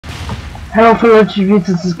Hello fellow TVs,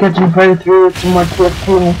 this is Catching Fire 3 with some more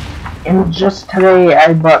TF2, and just today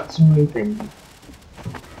I bought some new things.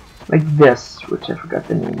 Like this, which I forgot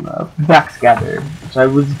the name of. Backscatter, which I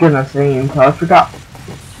was gonna say until I forgot.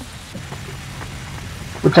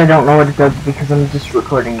 Which I don't know what it does because I'm just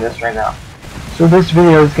recording this right now. So this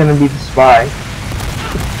video is gonna be the spy.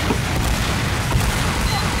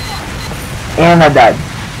 And I died.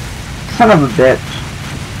 Son of a bitch.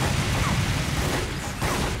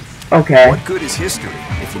 Okay. What good is history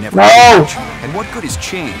if you never change? And what good is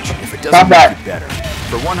change if it doesn't make it better?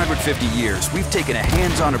 For 150 years, we've taken a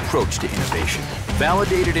hands-on approach to innovation,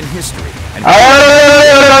 validated in history, and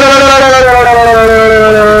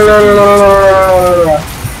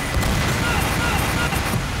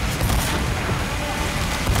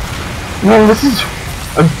man, this is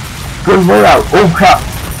a good way out. Oh crap.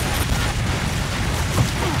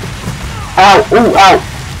 Ow, oh, ow.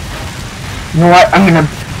 You know what, I'm gonna...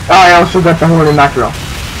 Oh, I also got the holy mackerel.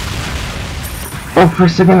 Oh, for a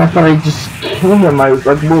second I thought I just killed him. I was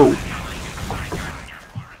like, whoa.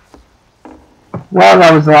 Wow,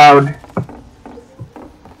 that was loud.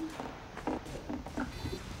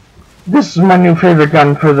 This is my new favorite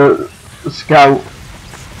gun for the scout.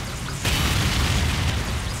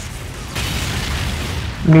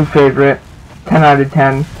 New favorite. 10 out of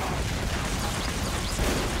 10.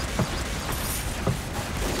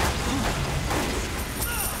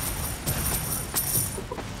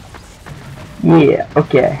 Yeah,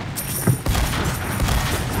 okay.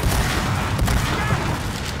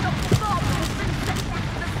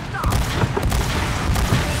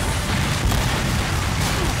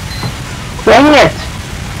 Dang it!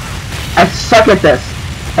 I suck at this.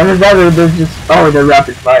 And the other, they're just... Oh, they're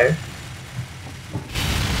rapid fire.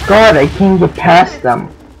 God, I can't get past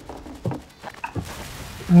them.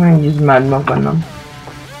 I'm gonna use Mad Milk on them.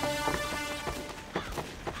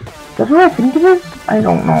 Is that what I think it is? I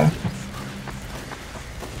don't know.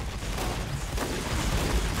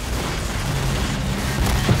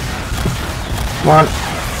 Come on.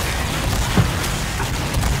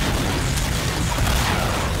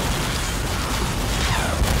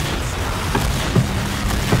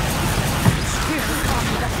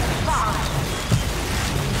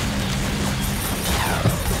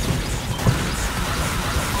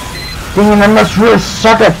 Dang it, I must really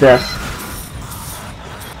suck at this.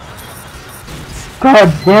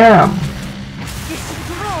 God damn.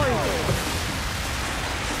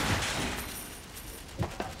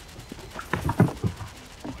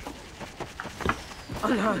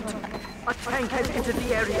 Alert! A tank has entered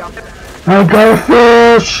the area. I got a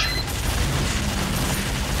fish!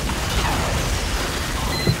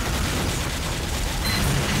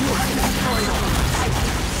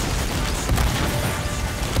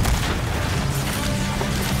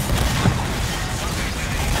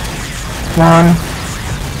 Come on.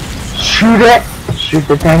 Shoot it! Shoot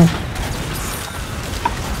the tank.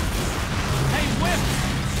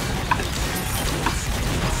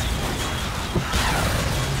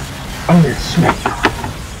 I'm gonna smack you.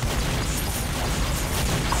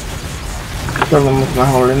 Kill him with my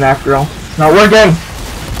holy mackerel. It's not working!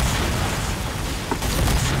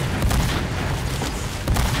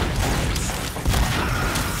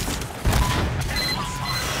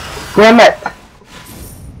 Damn it!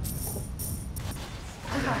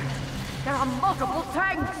 There are multiple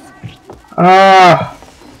tanks!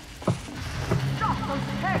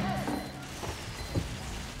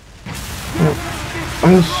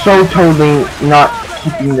 I'm so totally not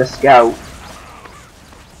keeping the scout.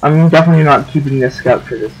 I'm definitely not keeping the scout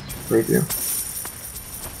for this playthrough.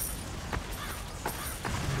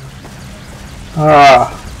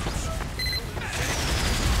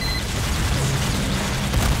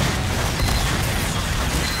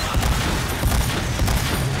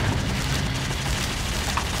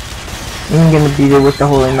 I'm gonna beat it with the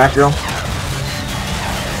holy mackerel.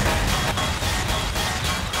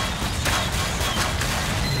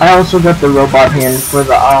 I also got the robot hand for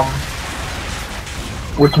the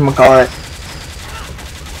whatchamacallit.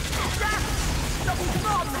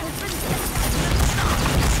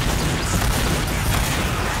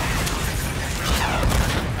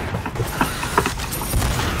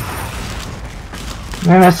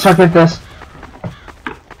 Man, I suck at this.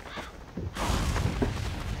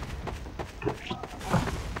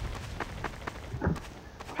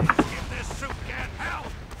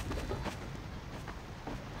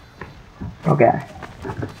 Okay.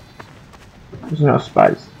 There's no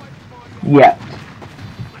spies. Yet.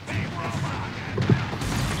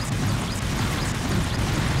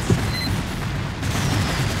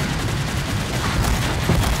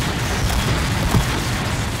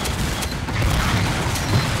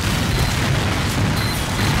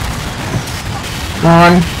 Come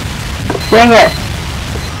on. Dang it!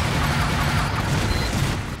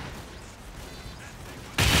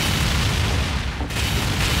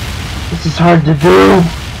 This is hard to do.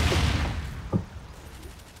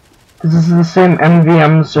 This is the same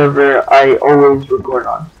MVM server I always record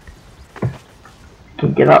on.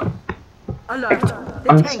 Can get up. Alert.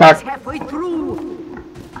 I'm stuck. Halfway through.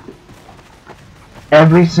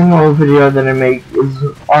 Every single video that I make is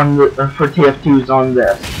on the for TF2 is on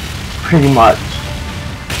this, pretty much.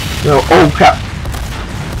 So, oh crap!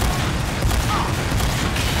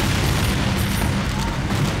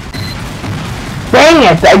 Dang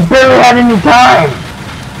it! I barely had any time.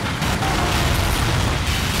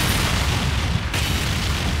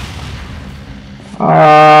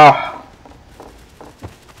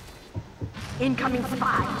 Incoming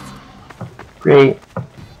spies. Great.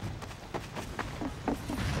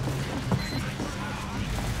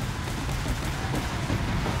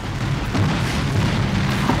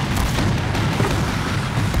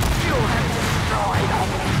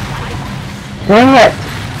 Dang it!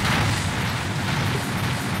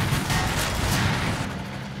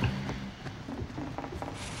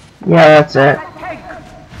 Yeah, that's it.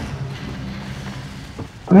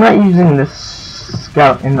 I'm not using this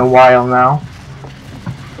scout in a while now.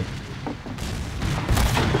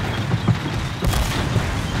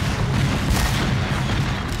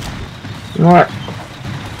 You know what?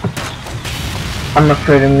 I'm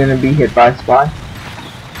afraid I'm gonna be hit by a spy.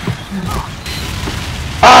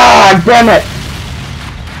 Ah, damn it!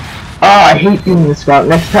 Ah, I hate being the scout.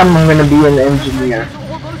 Next time I'm gonna be an engineer.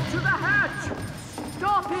 Almost to the hatch.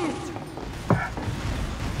 Stop it.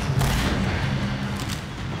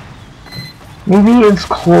 Maybe it's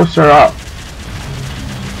closer up.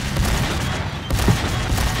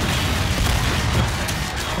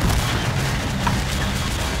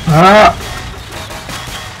 Ah!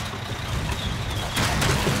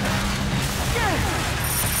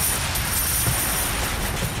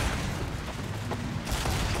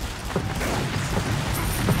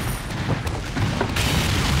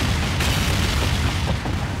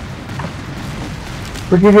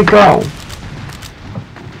 Where did it go?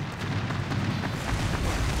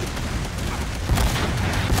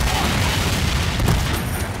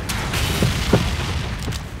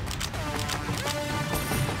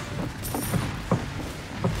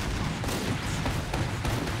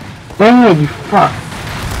 Dang it, you fuck.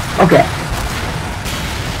 Okay.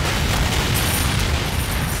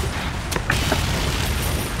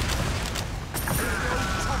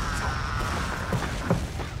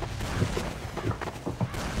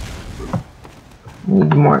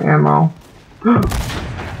 Need more ammo.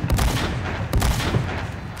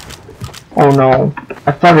 Oh no.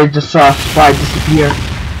 I thought I just saw a spy disappear.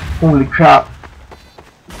 Holy crap.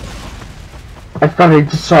 I thought I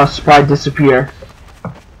just saw a spy disappear.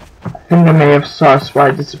 I think I may have saw a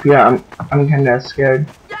spy disappear. I'm kinda scared.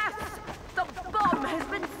 Yes! The bomb has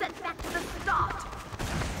been sent back to the start.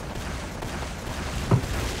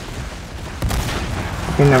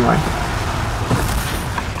 Okay, never mind.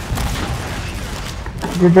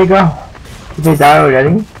 Where did they go? Did they die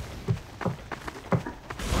already?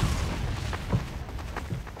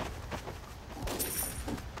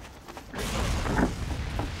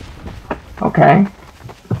 Okay.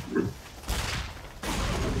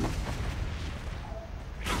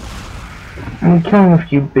 I'm killing a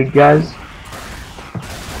few big guys.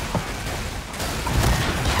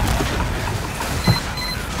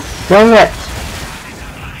 Dang it!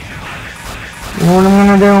 You know what I'm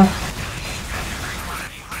gonna do?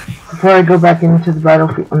 Before I go back into the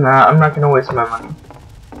battlefield, nah, I'm not gonna waste my money.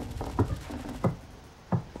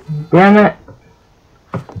 Damn it!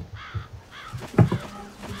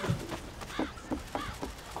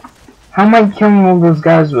 How am I killing all those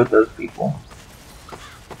guys with those people?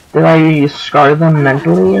 Did I scar them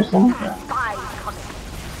mentally or something?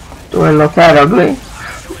 Do I look that ugly?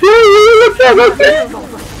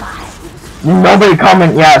 Nobody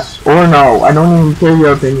comment yes or no. I don't even care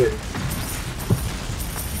your opinion.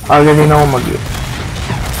 I already know I'm ugly.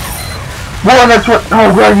 Whoa, that's what.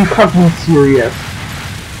 Oh, are you fucking serious?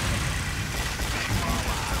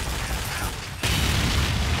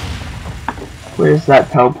 Where's that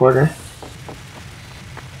teleporter?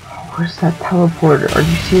 Where's that teleporter? Are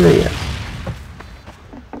you serious?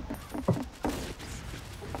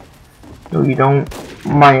 No, you don't.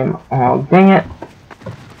 Oh, dang it.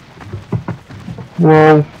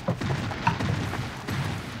 Whoa.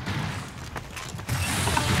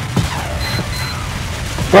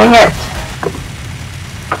 Dang it!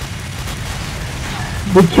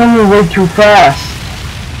 They kill me way too fast.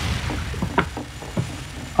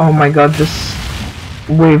 Oh my god, this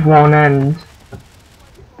wave won't end.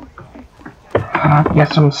 I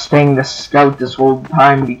guess I'm staying the scout this whole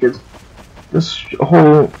time because this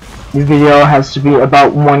whole video has to be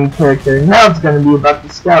about one character. Now it's gonna be about the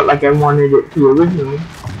scout like I wanted it to originally.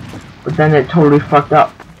 But then it totally fucked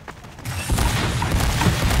up.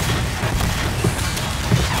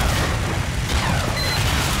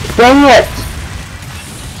 Dang it!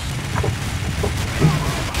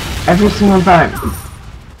 Every single time.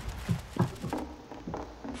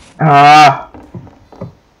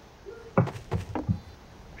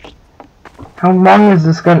 How long is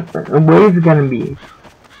this wave gonna be?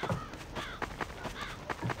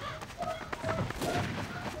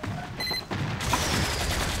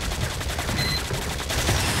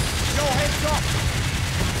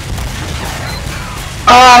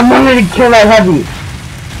 I wanted to kill that heavy.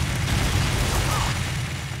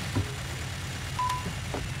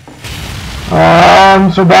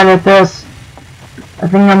 I'm so bad at this. I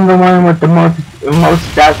think I'm the one with the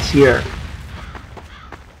most deaths here.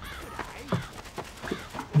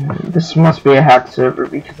 This must be a hack server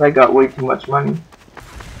because I got way too much money.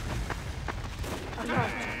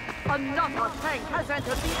 Another tank has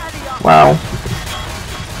entered the area. Wow.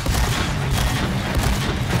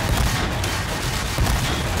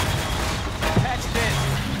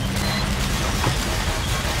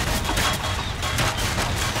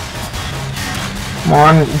 Come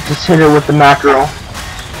on, just hit it with the macro.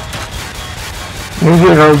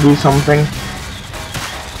 Maybe it'll do something.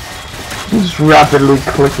 I'm just rapidly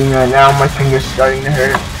clicking right now, my finger's starting to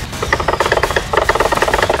hurt.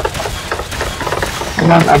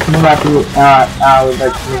 Hold on, I can rapidly, ow,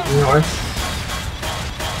 that's making it worse.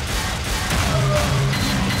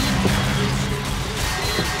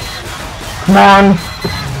 Come on.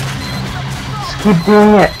 Just keep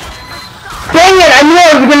doing it. Dang it, I knew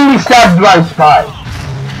I was gonna be stabbed by a spy.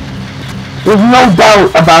 There's no doubt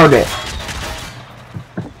about it.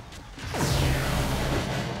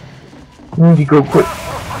 I need to go quick.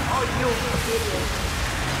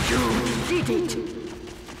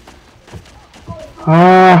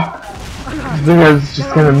 This video is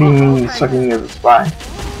just gonna be me sucking as a spy.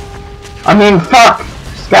 I mean, fuck!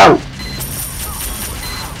 Scout!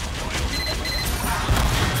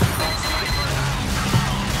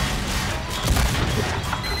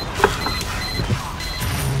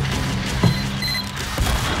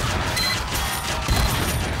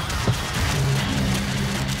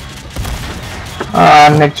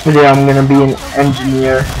 Next video I'm gonna be an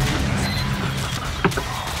engineer.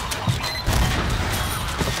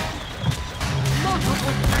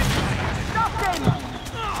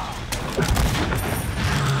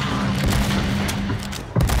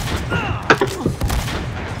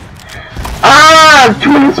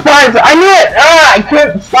 Too many spies! I knew it! I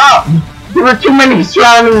couldn't stop! There were too many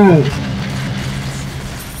surrounding me!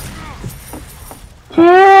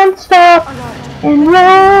 Can't stop and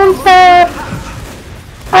won't stop!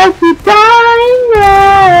 I keep dying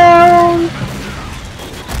now.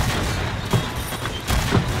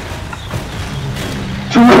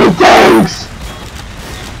 Too many tanks!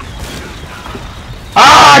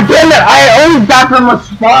 Ah, damn it! I only got from a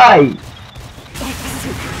spy!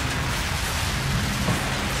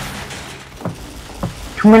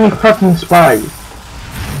 Too many fucking spies.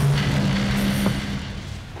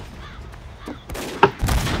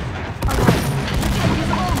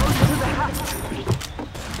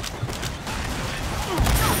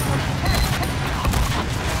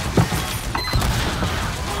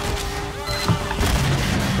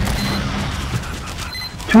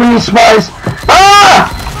 Too many spies!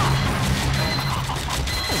 Ah!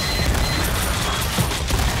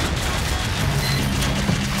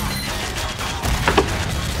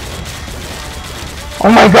 Oh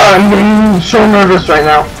my god, I'm getting so nervous right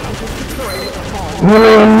now. I'm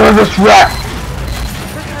really a nervous wreck.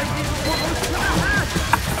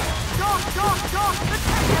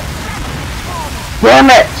 Damn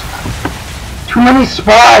it! Too many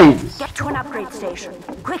spies! Get to an upgrade station,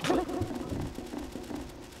 quickly.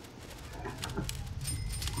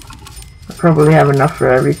 I probably have enough for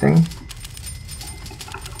everything.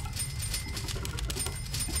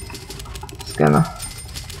 Just gonna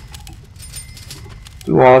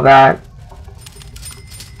do all that.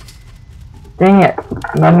 Dang it!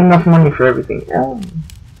 Not enough money for everything. Oh.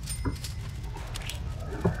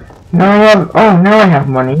 Now I have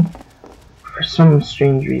money. For some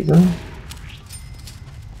strange reason.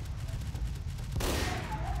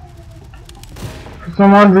 For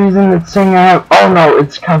some odd reason it's saying I have. Oh no,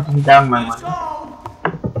 it's counting down my money.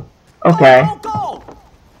 Okay.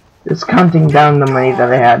 It's counting down the money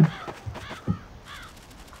that I had.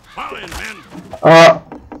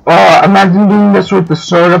 Imagine doing this with the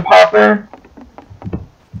soda popper.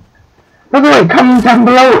 By the way, comment down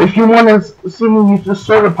below if you want to see me use the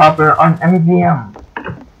soda popper on MVM.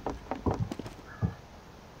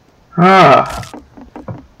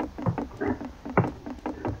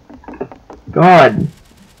 God.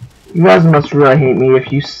 You guys must really hate me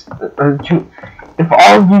if you, if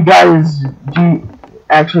all of you guys do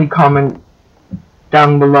actually comment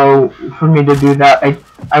down below for me to do that.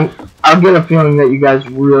 I'll get a feeling that you guys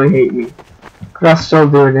really hate me. But I'll still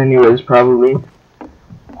do it anyways, probably.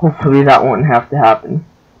 Hopefully that won't have to happen.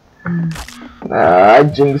 I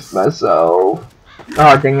jinxed myself.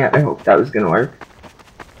 Oh dang it! I hope that was gonna work.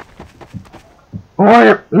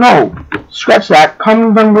 Or no, scratch that.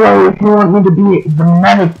 Comment down below if you want me to be the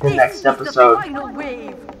medic the next episode.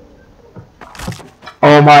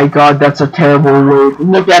 Oh my god, that's a terrible wave.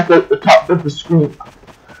 Look at the top of the screen.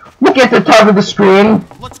 Look at the top of the screen.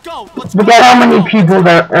 Let's go. Look at how many people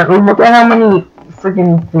there are. Look at how many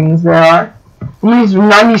freaking things there are. These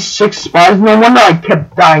 96 spies. No wonder I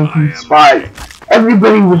kept dying from spies.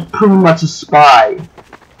 Everybody was pretty much a spy.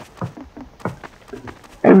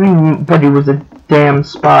 Everybody was a damn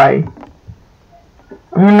spy.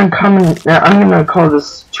 I'm gonna call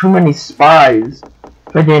this too many spies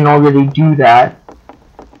if I didn't already do that.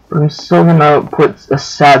 But I'm still gonna put a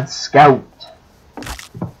sad scout.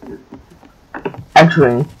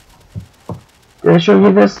 Actually, did I show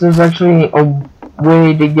you this? There's actually a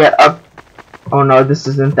way to get up. Oh no, this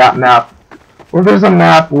isn't that map. Well, there's a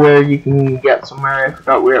map where you can get somewhere, I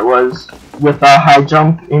forgot where it was, with a high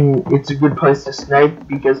jump, and it's a good place to snipe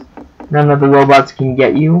because none of the robots can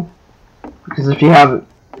get you. Because if you have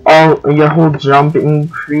your whole jump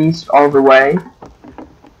increased all the way,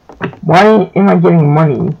 why am I getting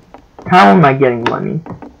money? How am I getting money?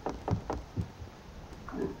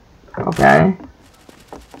 Okay.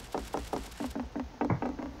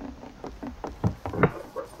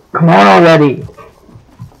 Come on already.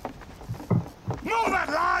 Move it,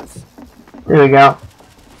 lads! There we go.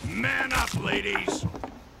 Man up, ladies.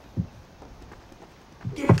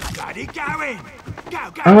 Get bloody going.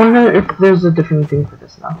 Go. I wonder if there's a different thing for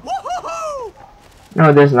this now. Woohoo!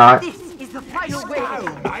 No, there's not. This is the final wave.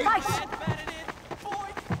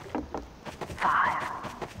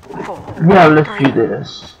 Yeah, let's do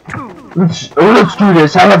this. Let's do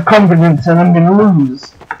this. I have confidence and I'm gonna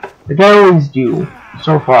lose. Like I always do,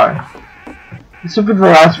 so far. Except for the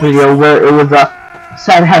last video where it was a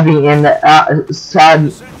sad heavy and a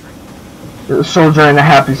sad soldier and a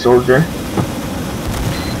happy soldier.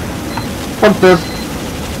 Fuck this.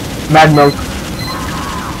 Mad milk.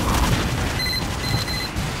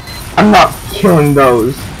 I'm not killing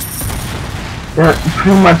those. They're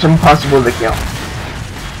pretty much impossible to kill.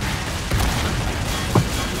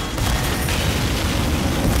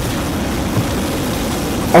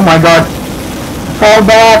 Oh my god. Fall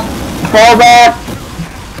back! Fall back!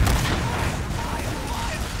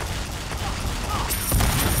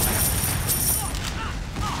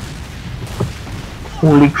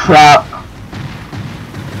 Holy crap.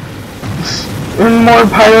 And more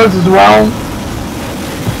pirates as well.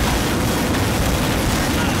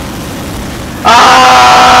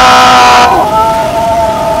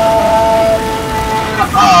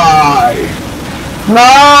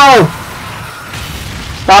 No!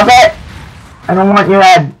 Stop it! I don't want your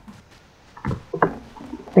ad.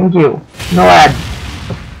 Thank you. No ad.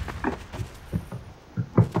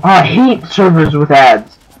 Oh, I hate servers with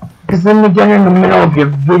ads. Because then you get in the middle of your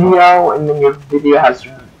video, and then your video has,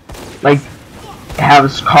 like,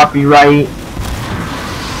 has copyright.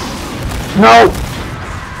 No!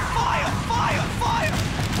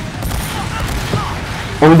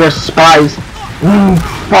 Oh, there's spies.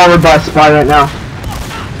 Followed by a spy right now.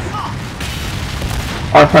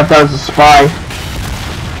 Oh, I thought that was a spy.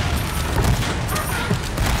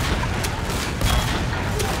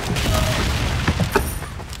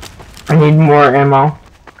 I need more ammo.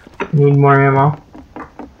 I need more ammo.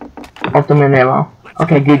 Ultimate ammo.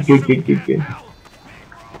 Okay, good.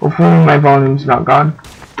 Hopefully my volume's not gone.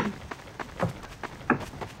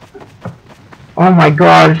 Oh my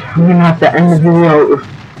god, we're gonna have to end the video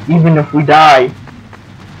even if we die.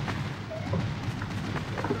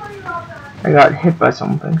 I got hit by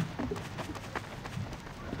something.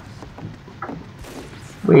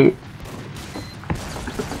 Wait.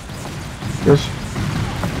 There's...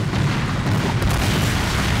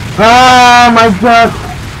 Oh my god!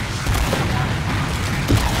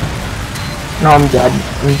 No, I'm dead.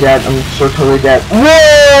 I'm dead. I'm so totally dead. Whoa!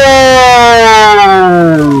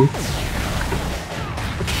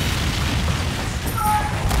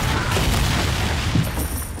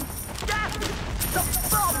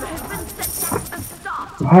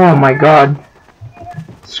 Oh my god.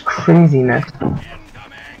 It's craziness.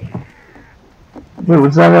 Wait,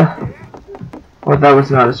 was that a... Oh, that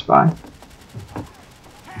was not a spy.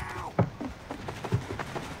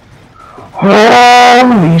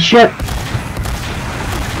 Holy shit!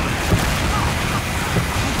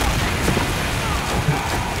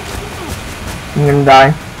 I'm gonna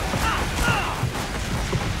die.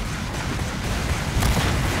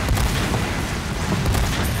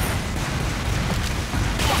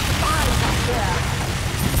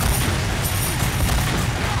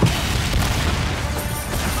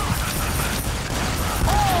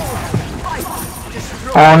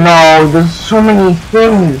 Oh no, there's so many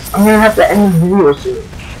things. I'm gonna have to end the video soon.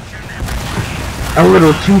 A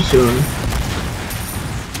little too soon.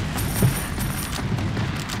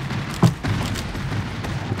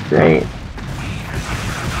 Great.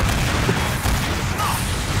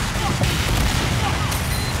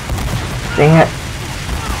 Dang it.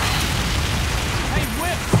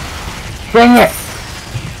 Dang it.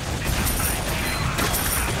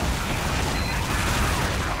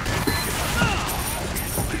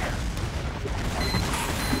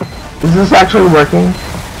 Is this actually working?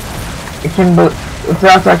 It can, but if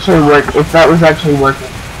that's actually if that was actually working.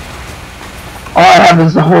 All I have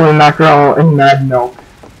is the holy mackerel and mad milk.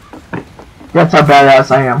 That's how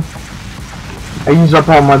badass I am. I use up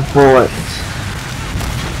all my bullets.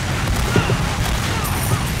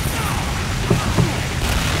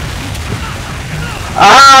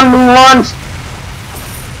 I'm launched!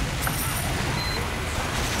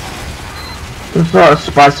 There's a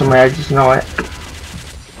spy somewhere, I just know it.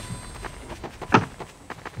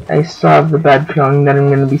 I still have the bad feeling that I'm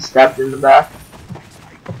gonna be stabbed in the back.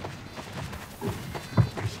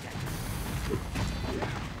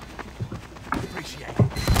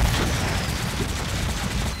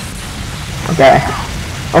 Okay.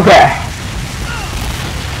 Okay.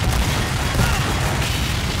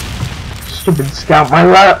 Stupid scout. My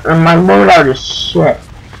loadout is shit.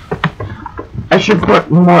 I should put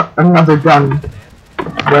another gun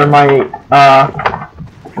where my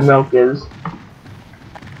milk is.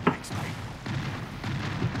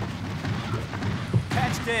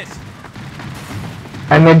 Catch this.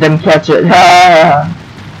 I made them catch it.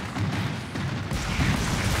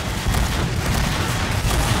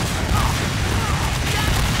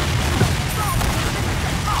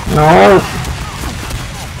 No.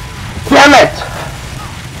 Damn it!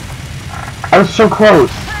 I was so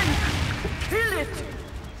close.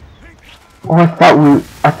 Oh, I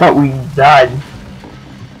thought we died.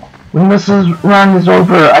 When this round is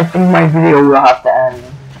over, I think my video will have to end.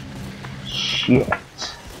 Shit.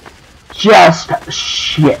 Just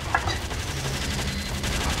shit.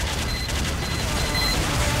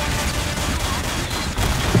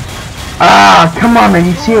 Ah, come on, are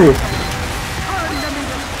you serious?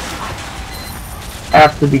 I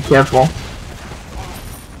have to be careful.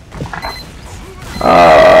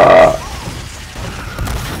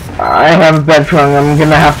 I have a bad feeling I'm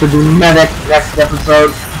gonna have to do medic next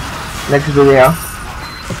episode, next video.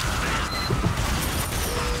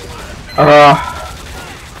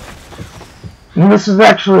 And this is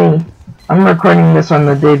actually, I'm recording this on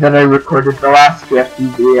the day that I recorded the last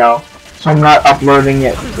TF2 video, so I'm not uploading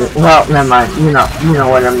it. Well, never mind. You know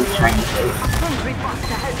what I'm trying to say.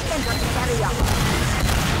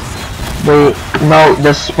 Wait, no,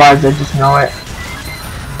 there's spies. I just know it.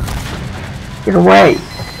 Get away!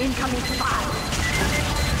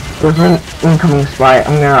 There's an incoming spy.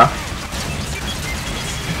 I'm gonna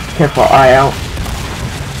careful eye out.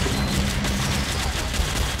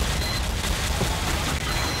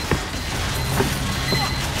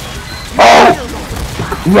 Oh!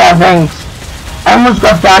 Yeah, thanks. I almost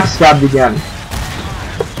got backstabbed again.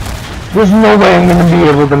 There's no way I'm gonna be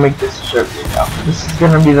able to make this a short video. This is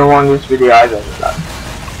gonna be the longest video I've ever done.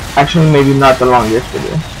 Actually, maybe not the longest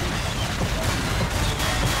video.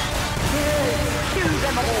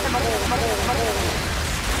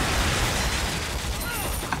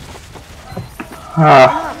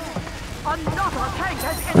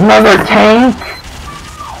 Another tank?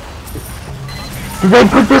 Did they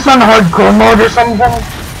put this on hardcore mode or something?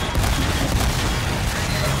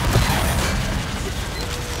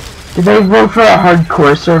 Did they vote for a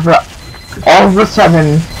hardcore server? All of a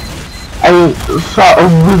sudden, I saw a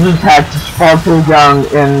wizard hat just fall to the ground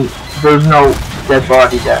and there's no dead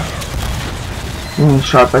body there. Being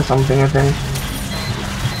shot by something, I think.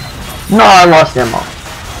 No, I lost ammo.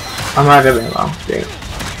 I'm out of ammo. Great.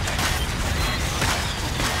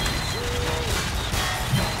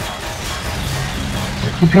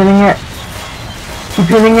 Keep hitting it. Keep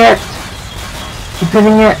hitting it. Keep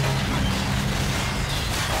hitting it.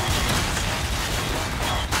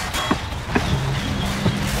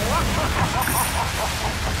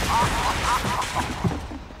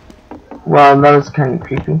 Well, that was kind of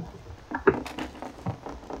creepy.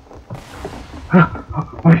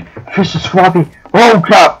 Wait, fish is floppy. Oh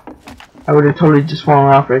crap! I would have totally just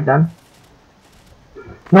fallen off right then.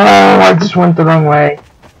 No, I just went the wrong way.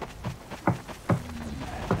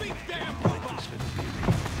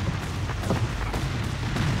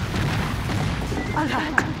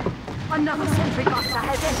 Alert! Another sentry buster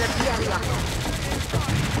has entered the area.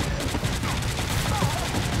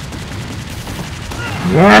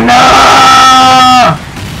 Yeah, no!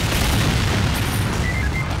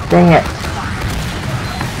 Dang it.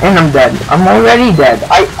 And I'm dead. I'm already dead.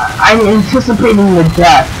 I'm anticipating the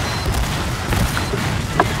death.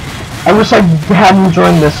 I wish I hadn't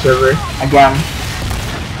joined this server again.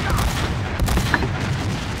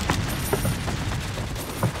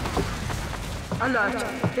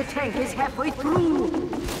 Alert! The tank is halfway through.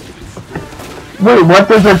 Wait, what?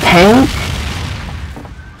 There's a tank?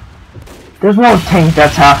 There's no tank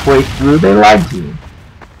that's halfway through. They lied to me.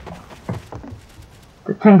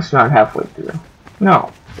 The tank's not halfway through.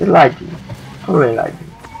 No, they lied to me. Totally lied to me.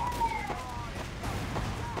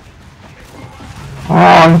 Oh,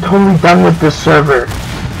 I'm totally done with this server.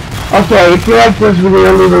 Okay, if you like this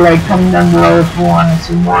video, leave a like, comment down below if you want to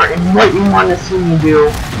see more and what you want to see me do.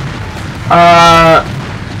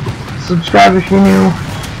 Subscribe if you're new.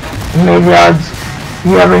 And may the odds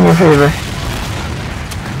be ever in your favor.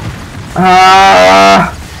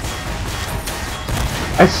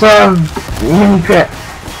 I saw mini crit.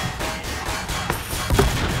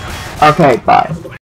 Okay, bye.